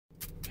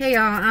Hey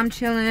y'all, I'm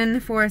chilling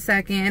for a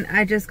second.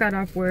 I just got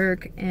off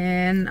work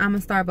and I'm a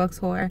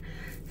Starbucks whore.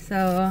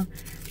 So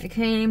I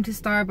came to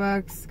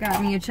Starbucks, got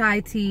me a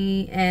chai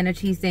tea and a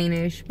cheese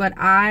Danish. But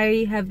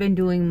I have been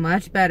doing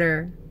much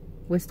better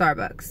with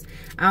Starbucks.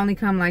 I only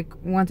come like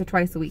once or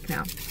twice a week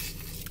now.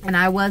 And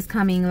I was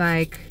coming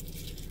like,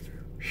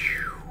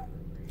 whew,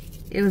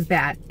 it was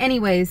bad.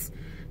 Anyways,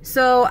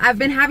 so I've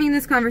been having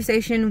this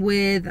conversation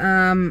with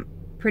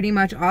pretty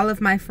much all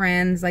of my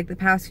friends like the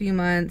past few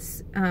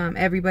months.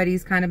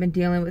 Everybody's kind of been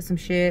dealing with some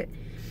shit,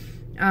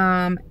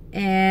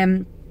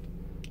 and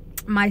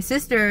my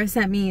sister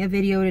sent me a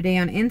video today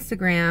on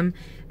Instagram,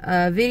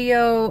 a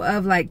video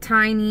of like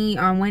Tiny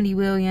on Wendy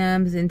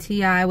Williams and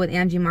T.I. with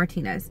Angie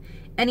Martinez.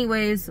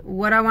 Anyways,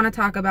 what I want to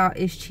talk about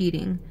is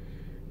cheating.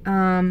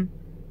 I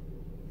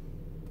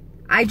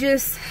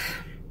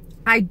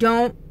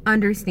don't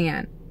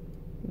understand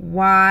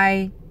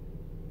why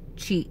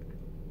cheat.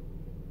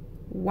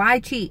 Why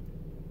cheat?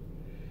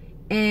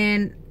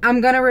 And I'm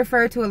gonna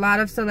refer to a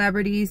lot of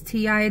celebrities: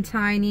 T.I. and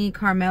Tiny,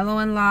 Carmelo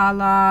and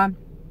Lala,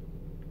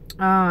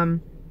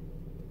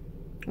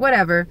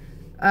 whatever.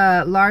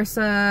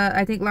 Larsa,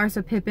 I think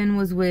Larsa Pippen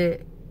was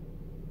with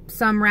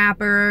some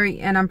rapper,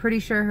 and I'm pretty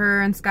sure her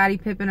and Scottie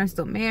Pippen are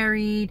still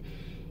married.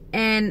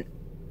 And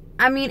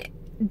I mean,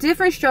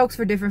 different strokes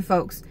for different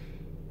folks.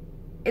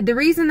 The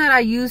reason that I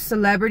use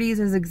celebrities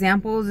as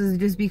examples is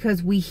just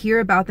because we hear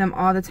about them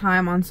all the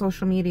time on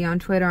social media, on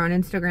Twitter, on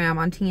Instagram,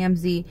 on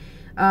TMZ.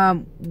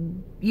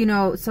 You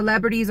know,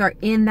 celebrities are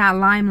in that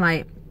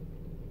limelight.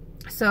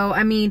 So,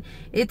 I mean,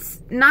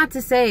 it's not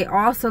to say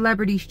all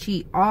celebrities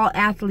cheat, all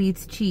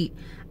athletes cheat.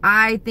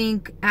 I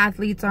think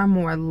athletes are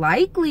more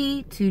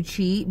likely to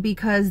cheat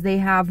because they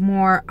have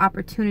more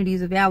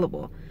opportunities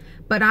available.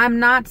 But I'm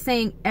not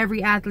saying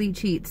every athlete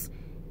cheats.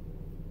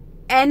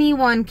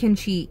 Anyone can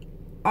cheat.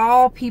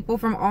 All people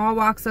from all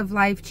walks of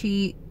life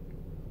cheat.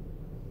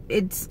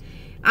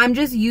 I'm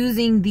just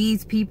using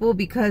these people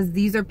because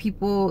these are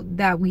people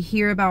that we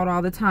hear about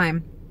all the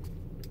time.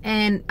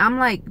 And I'm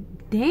like,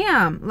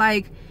 damn,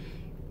 like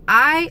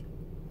I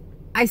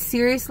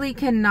seriously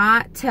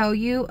cannot tell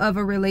you of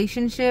a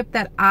relationship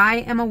that I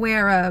am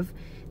aware of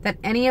that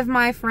any of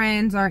my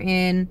friends are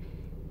in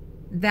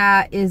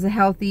that is a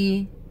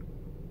healthy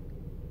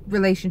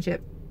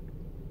relationship.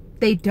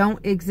 They don't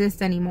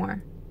exist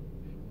anymore.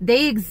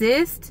 They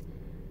exist,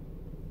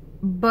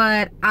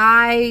 but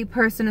I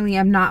personally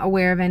am not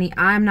aware of any.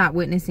 I'm not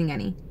witnessing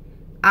any.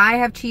 I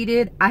have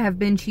cheated. I have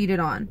been cheated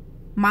on.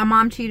 My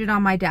mom cheated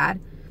on my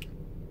dad.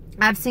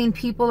 I've seen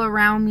people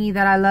around me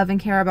that I love and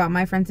care about,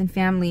 my friends and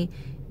family.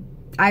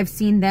 I've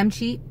seen them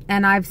cheat,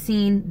 and I've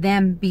seen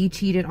them be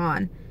cheated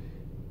on.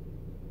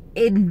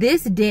 In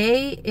this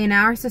day, in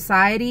our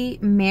society,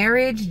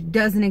 marriage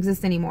doesn't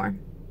exist anymore.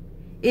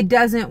 It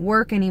doesn't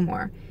work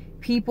anymore.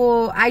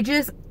 People,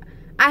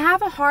 I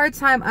have a hard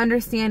time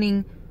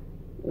understanding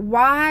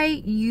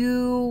why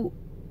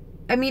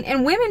I mean,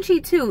 and women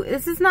cheat too.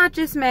 This is not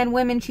just men,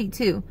 women cheat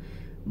too.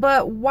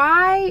 But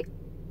why,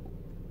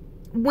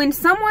 when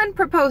someone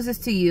proposes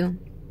to you,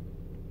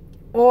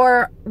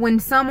 or when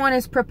someone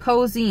is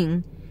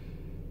proposing,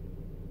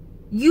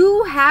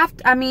 you have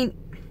to, I mean,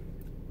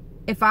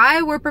 if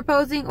I were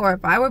proposing or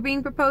if I were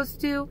being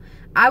proposed to,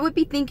 I would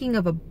be thinking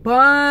of a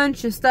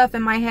bunch of stuff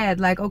in my head.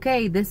 Like,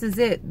 okay, this is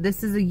it.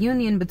 This is a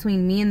union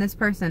between me and this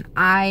person.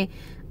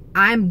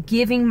 I'm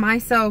giving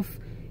myself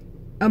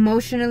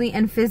emotionally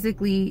and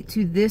physically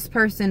to this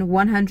person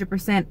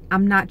 100%.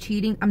 I'm not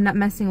cheating. I'm not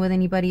messing with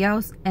anybody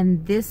else.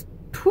 And this,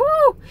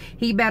 whew,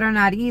 he better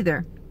not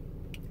either.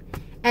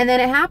 And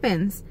then it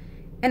happens.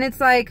 And it's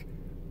like,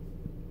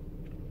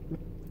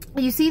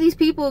 you see these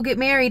people get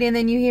married and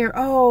then you hear,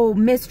 oh,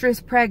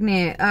 mistress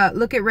pregnant.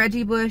 Look at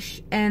Reggie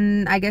Bush,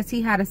 and I guess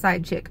he had a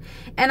side chick.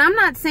 And I'm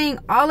not saying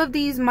all of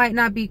these might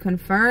not be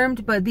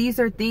confirmed, but these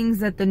are things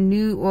that the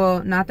news,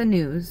 well, not the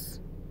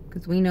news,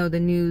 because we know the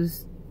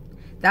news,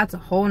 that's a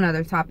whole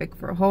nother topic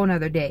for a whole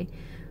nother day.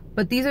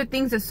 But these are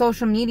things that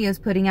social media is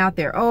putting out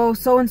there. Oh,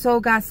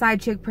 so-and-so got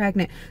side chick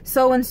pregnant.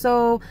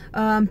 So-and-so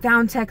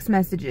found text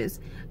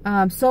messages.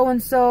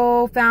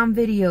 So-and-so found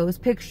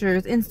videos,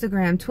 pictures,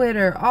 Instagram,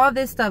 Twitter, all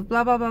this stuff,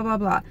 blah, blah, blah, blah,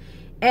 blah.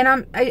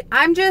 And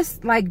I'm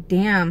just like,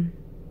 damn.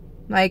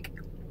 Like,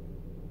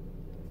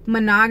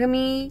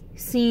 monogamy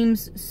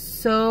seems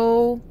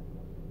so,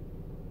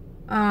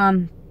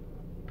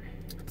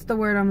 what's the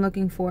word I'm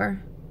looking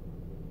for?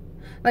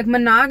 Like,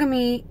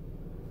 monogamy,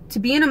 to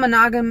be in a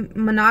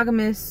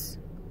monogamous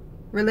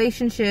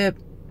relationship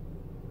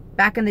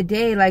back in the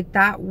day, like,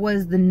 that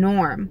was the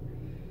norm.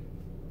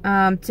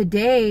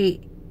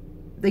 Today,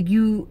 like,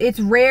 it's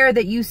rare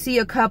that you see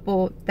a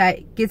couple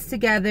that gets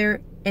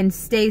together and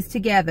stays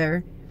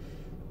together.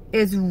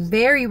 It's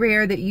very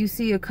rare that you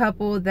see a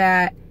couple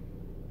that,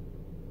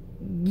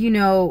 you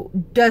know,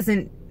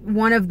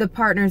 one of the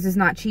partners is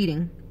not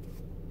cheating.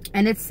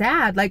 And it's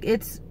sad. Like,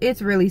 it's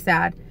really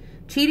sad.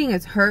 Cheating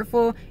is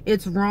hurtful.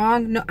 It's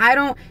wrong. No,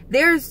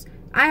 there's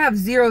I have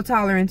zero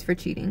tolerance for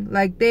cheating.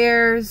 Like,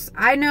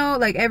 I know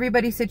like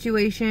everybody's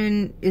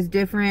situation is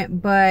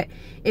different, but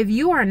if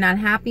you are not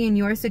happy in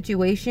your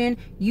situation,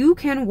 you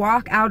can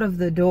walk out of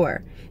the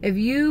door. If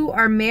you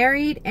are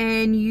married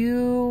and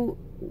you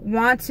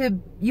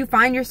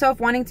find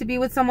yourself wanting to be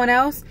with someone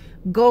else,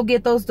 go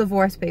get those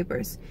divorce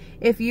papers.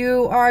 If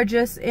you are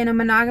just in a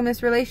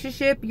monogamous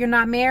relationship, you're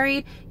not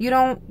married,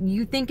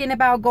 you thinking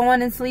about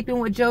going and sleeping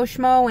with Joe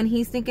Schmo, and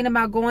he's thinking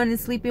about going and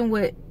sleeping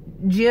with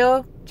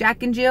Jill,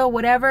 Jack and Jill,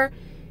 whatever,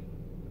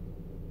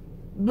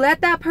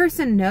 let that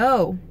person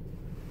know.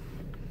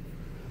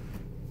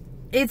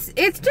 It's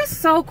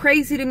just so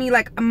crazy to me.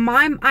 Like,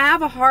 I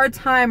have a hard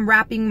time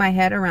wrapping my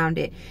head around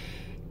it.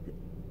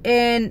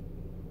 And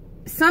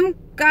some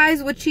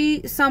guys would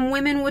cheat, some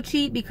women would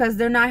cheat because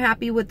they're not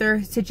happy with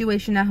their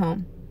situation at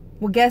home.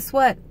 Well, guess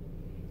what?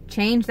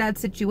 Change that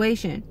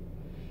situation.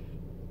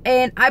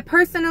 And I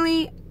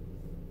personally,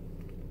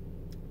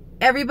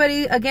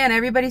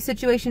 everybody's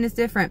situation is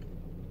different.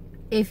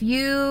 If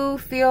you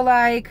feel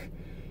like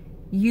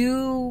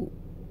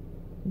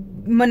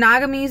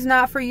monogamy is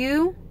not for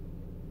you,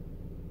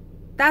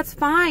 that's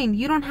fine.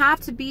 You don't have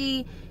to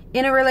be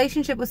in a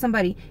relationship with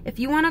somebody. If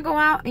you want to go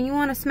out and you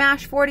want to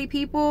smash 40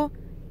 people,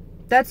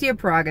 that's your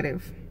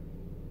prerogative.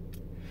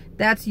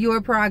 That's your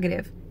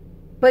prerogative.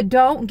 But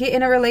don't get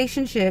in a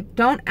relationship.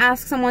 Don't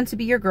ask someone to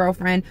be your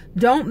girlfriend.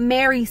 Don't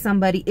marry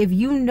somebody. If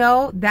you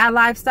know that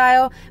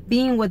lifestyle,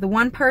 being with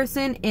one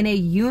person in a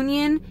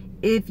union,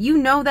 if you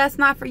know that's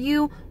not for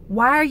you,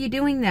 why are you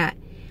doing that?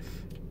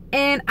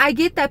 And I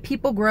get that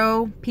people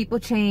grow, people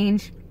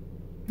change.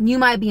 You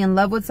might be in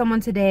love with someone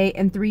today,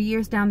 and 3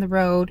 years down the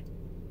road,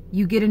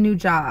 you get a new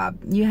job,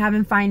 you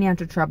having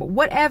financial trouble,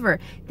 whatever,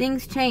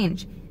 things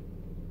change.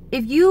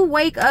 If you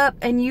wake up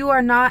and you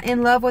are not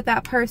in love with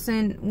that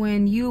person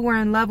when you were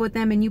in love with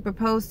them and you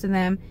proposed to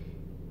them,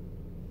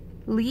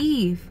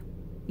 leave.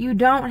 You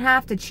don't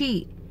have to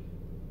cheat.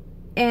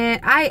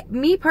 And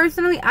me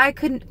personally,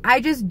 I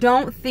just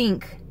don't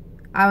think,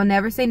 I will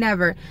never say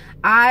never,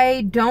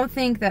 I don't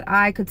think that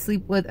I could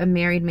sleep with a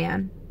married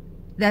man.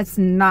 That's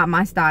not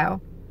my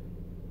style.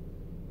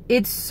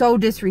 It's so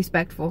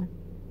disrespectful.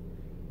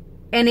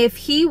 And if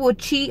he will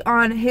cheat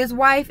on his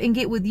wife and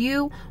get with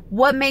you,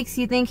 what makes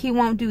you think he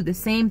won't do the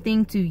same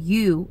thing to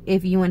you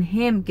if you and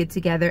him get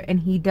together and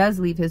he does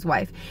leave his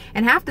wife?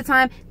 And half the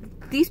time,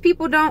 these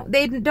people don't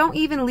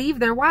even leave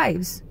their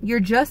wives. You're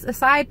just a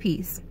side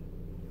piece.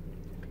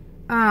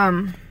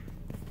 I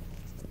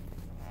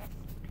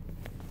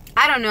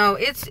don't know.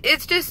 It's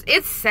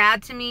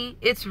sad to me.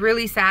 It's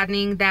really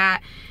saddening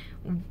that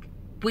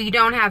we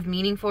don't have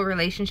meaningful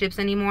relationships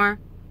anymore.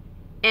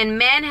 And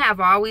men have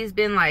always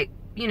been like,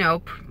 you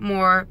know,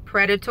 more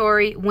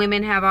predatory.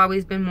 Women have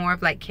always been more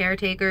of like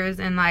caretakers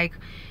and like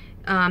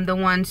the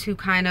ones who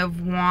kind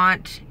of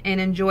want and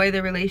enjoy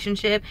the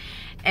relationship.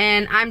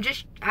 And I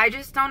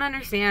just don't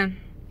understand.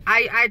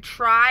 I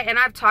try, and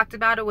I've talked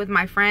about it with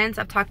my friends.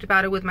 I've talked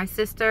about it with my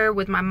sister,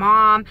 with my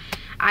mom.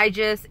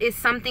 It's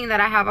something that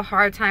I have a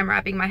hard time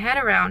wrapping my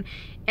head around.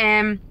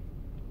 And,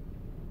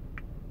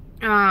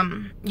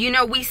 you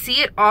know, we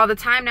see it all the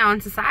time now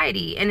in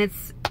society. And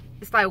it's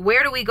like,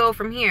 where do we go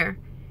from here?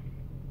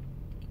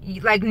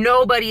 Like,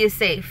 nobody is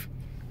safe.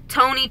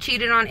 Tony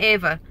cheated on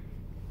Ava.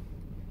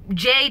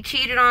 Jay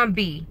cheated on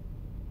B.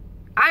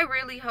 I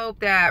really hope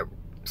that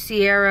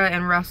Sierra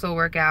and Russell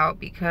work out,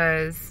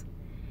 because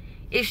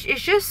it's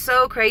just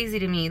so crazy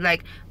to me.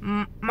 Like,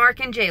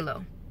 Mark and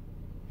J-Lo.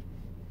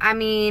 I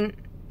mean,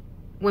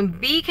 when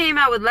B came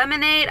out with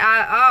Lemonade,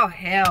 oh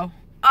hell.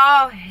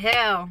 Oh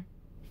hell.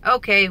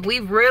 Okay, we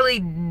really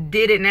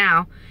did it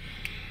now.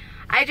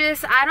 I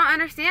don't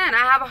understand.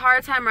 I have a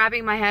hard time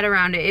wrapping my head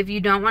around it. If you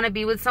don't want to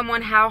be with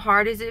someone, how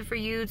hard is it for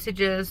you to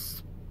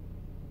just,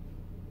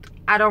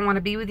 I don't want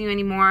to be with you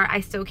anymore.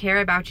 I still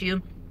care about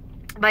you.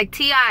 Like,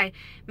 T.I.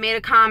 made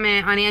a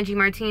comment on Angie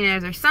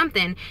Martinez or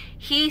something.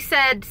 He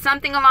said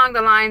something along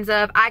the lines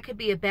of, I could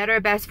be a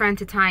better best friend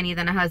to Tiny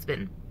than a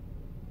husband.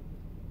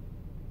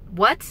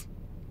 What?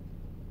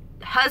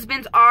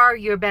 Husbands are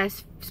your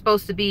best,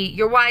 supposed to be,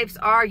 your wives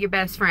are your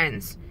best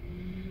friends.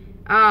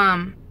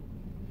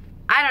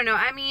 I don't know.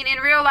 I mean, in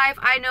real life,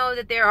 I know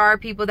that there are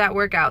people that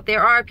work out.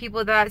 There are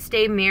people that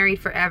stay married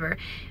forever.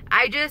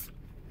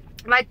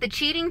 Like, the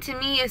cheating to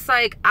me is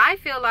like, I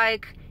feel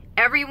like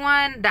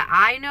everyone that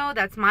I know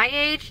that's my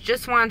age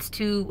just wants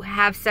to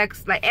have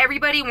sex. Like,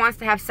 everybody wants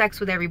to have sex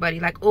with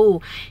everybody. Like,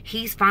 oh,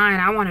 he's fine.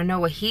 I want to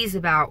know what he's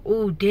about.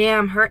 Oh,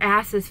 damn, her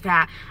ass is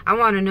fat. I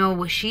want to know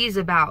what she's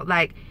about.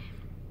 Like,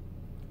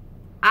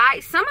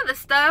 some of the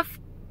stuff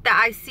that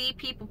I see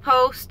people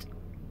post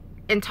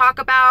and talk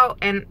about,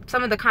 and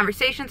some of the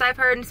conversations I've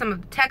heard, and some of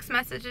the text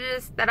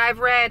messages that I've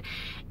read,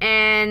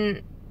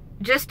 and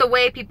just the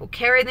way people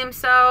carry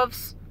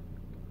themselves,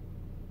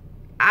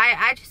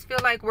 I just feel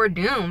like we're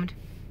doomed.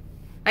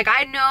 Like,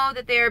 I know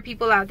that there are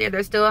people out there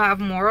that still have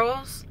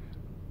morals,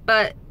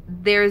 but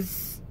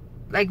there's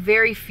like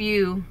very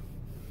few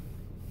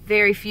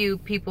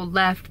people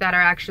left that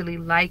are actually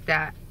like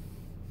that.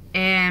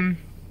 And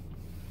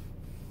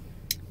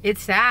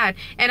it's sad.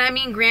 And I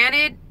mean,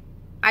 granted,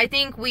 I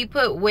think we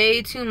put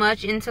way too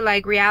much into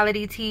like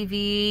reality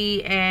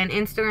TV and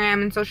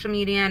Instagram and social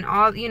media and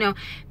all, you know,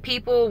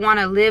 people want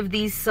to live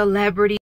these celebrity